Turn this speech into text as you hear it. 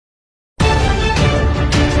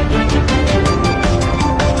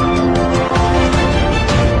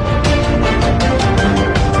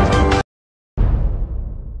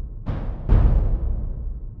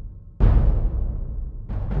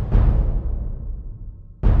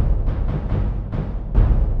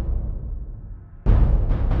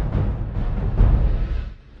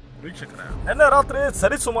ವೀಕ್ಷಕರೇ, ನಿನ್ನೆ ರಾತ್ರಿ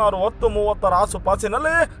ಸರಿಸುಮಾರು 10:30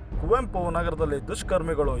 ಆಸುಪಾಸಿನಲ್ಲಿ ಕುವೆಂಪು ನಗರದಲ್ಲಿ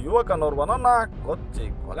ದುಷ್ಕರ್ಮಿಗಳು ಯುವಕನೋರ್ವನನ್ನ ಕೊಚ್ಚಿ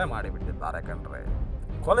ಕೊಲೆ ಮಾಡಿಬಿಟ್ಟಿದ್ದಾರೆ ಕಣ್ರೆ.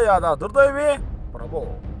 ಕೊಲೆಯಾದ ದುರ್ದೈವಿ ಪ್ರಭು.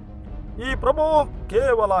 ಈ ಪ್ರಭು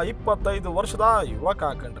ಕೇವಲ 25 ವರ್ಷದ ಯುವಕ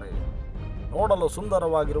ಕಣ್ರಿ. ನೋಡಲು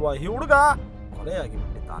ಸುಂದರವಾಗಿರುವ ಈ ಹುಡುಗ ಕೊಲೆಯಾಗಿ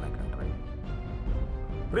ಬಿಟ್ಟಿದ್ದಾನೆ ಕಣ್ರಿ.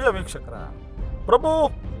 ಪ್ರಿಯ ವೀಕ್ಷಕರ, ಪ್ರಭು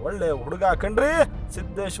ಒಳ್ಳೆ ಹುಡುಗ ಕಣ್ರಿ.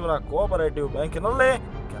 ಸಿದ್ದೇಶ್ವರ ಕೋಆಪರೇಟಿವ್ ಬ್ಯಾಂಕಿನಲ್ಲಿ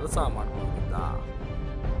ಕೆಲಸ ಮಾಡ್ಕೊಂಡಿದ್ದ.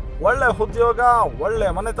 ಒಳ್ಳೆ ಉದ್ಯೋಗ, ಒಳ್ಳೆ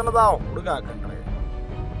ಮನೆತನದ ಹುಡುಗ ಕಣ್ರಿ.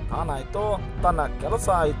 ತಾನಾಯ್ತು, ತನ್ನ ಕೆಲಸ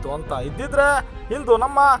ಆಯ್ತು ಅಂತ ಇದ್ದಿದ್ರೆ ಇಂದು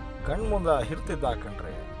ನಮ್ಮ ಕಣ್ಮುಂದ ಇರ್ತಿದ್ದ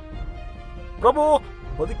ಕಣ್ರಿ. ಪ್ರಭು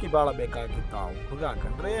ಬದುಕಿ ಬಾಳಬೇಕಾಗಿದ್ದ ಹುಡುಗ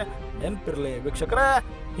ಕಣ್ರಿ. ನೆನ್ಪಿರ್ಲಿ ವೀಕ್ಷಕರೇ,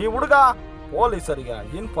 ಈ ಹುಡುಗ ಪೊಲೀಸರಿಗೆ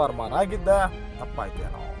ಇನ್ಫಾರ್ಮರ್ ಆಗಿದ್ದ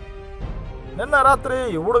ತಪ್ಪಾಯ್ತೇನೋ. ನಿನ್ನೆ ರಾತ್ರಿ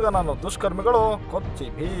ಈ ಹುಡುಗನನ್ನು ದುಷ್ಕರ್ಮಿಗಳು ಕೊಚ್ಚಿ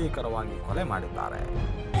ಭೀಕರವಾಗಿ ಕೊಲೆ ಮಾಡಿದ್ದಾರೆ.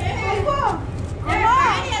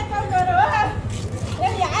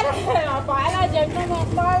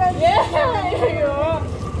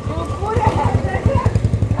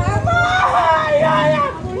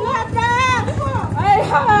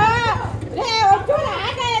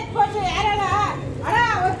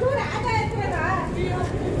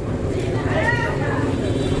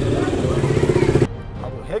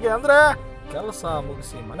 ಅದು ಹೇಗೆ ಅಂದ್ರೆ, ಕೆಲಸ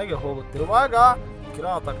ಮುಗಿಸಿ ಮನೆಗೆ ಹೋಗುತ್ತಿರುವಾಗ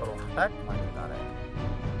ಕಿರಾತಕರು ಅಟ್ಯಾಕ್ ಮಾಡಿದ್ದಾರೆ.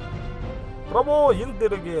 ಪ್ರಭು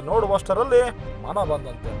ಹಿಂತಿರುಗಿ ನೋಡುವಷ್ಟರಲ್ಲಿ ಮನ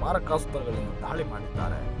ಬಂದಂತೆ ಮಾರಕಾಸ್ತ್ರಗಳಿಂದ ದಾಳಿ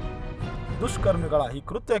ಮಾಡಿದ್ದಾರೆ. ದುಷ್ಕರ್ಮಿಗಳ ಈ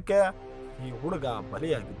ಕೃತ್ಯಕ್ಕೆ ಈ ಹುಡುಗ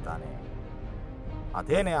ಬಲಿಯಾಗಿದ್ದಾನೆ.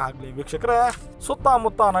 ಅದೇನೇ ಆಗ್ಲಿ ವೀಕ್ಷಕರೇ,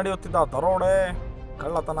 ಸುತ್ತಮುತ್ತ ನಡೆಯುತ್ತಿದ್ದ ದರೋಡೆ,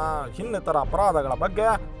 ಕಳ್ಳತನ, ಇನ್ನಿತರ ಅಪರಾಧಗಳ ಬಗ್ಗೆ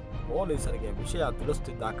ಪೊಲೀಸರಿಗೆ ವಿಷಯ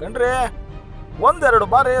ತಿಳಿಸುತ್ತಿದ್ದ ಕಣ್ರಿ. ಒಂದೆರಡು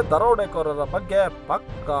ಬಾರಿ ದರೋಡೆಕೋರರ ಬಗ್ಗೆ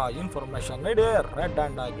ಪಕ್ಕಾ ಇನ್ಫಾರ್ಮೇಶನ್ ನೀಡಿ ರೆಡ್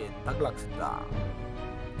ಹ್ಯಾಂಡ್ ಆಗಿ ತಗ್ಲಾಕ್ಸಿದ್ದ.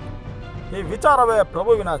 ಈ ವಿಚಾರವೇ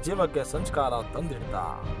ಪ್ರಭುವಿನ ಜೀವಕ್ಕೆ ಸಂಸ್ಕಾರ ತಂದಿಡ್ದ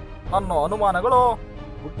ಅನ್ನೋ ಅನುಮಾನಗಳು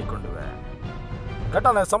ಹುಟ್ಟಿಕೊಂಡಿವೆ.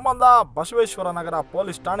 ಘಟನೆ ಸಂಬಂಧ ಬಸವೇಶ್ವರನಗರ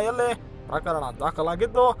ಪೊಲೀಸ್ ಠಾಣೆಯಲ್ಲಿ ಪ್ರಕರಣ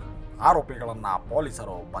ದಾಖಲಾಗಿದ್ದು ಆರೋಪಿಗಳನ್ನ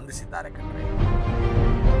ಪೊಲೀಸರು ಬಂಧಿಸಿದ್ದಾರೆ ಕಣ್ರಿ.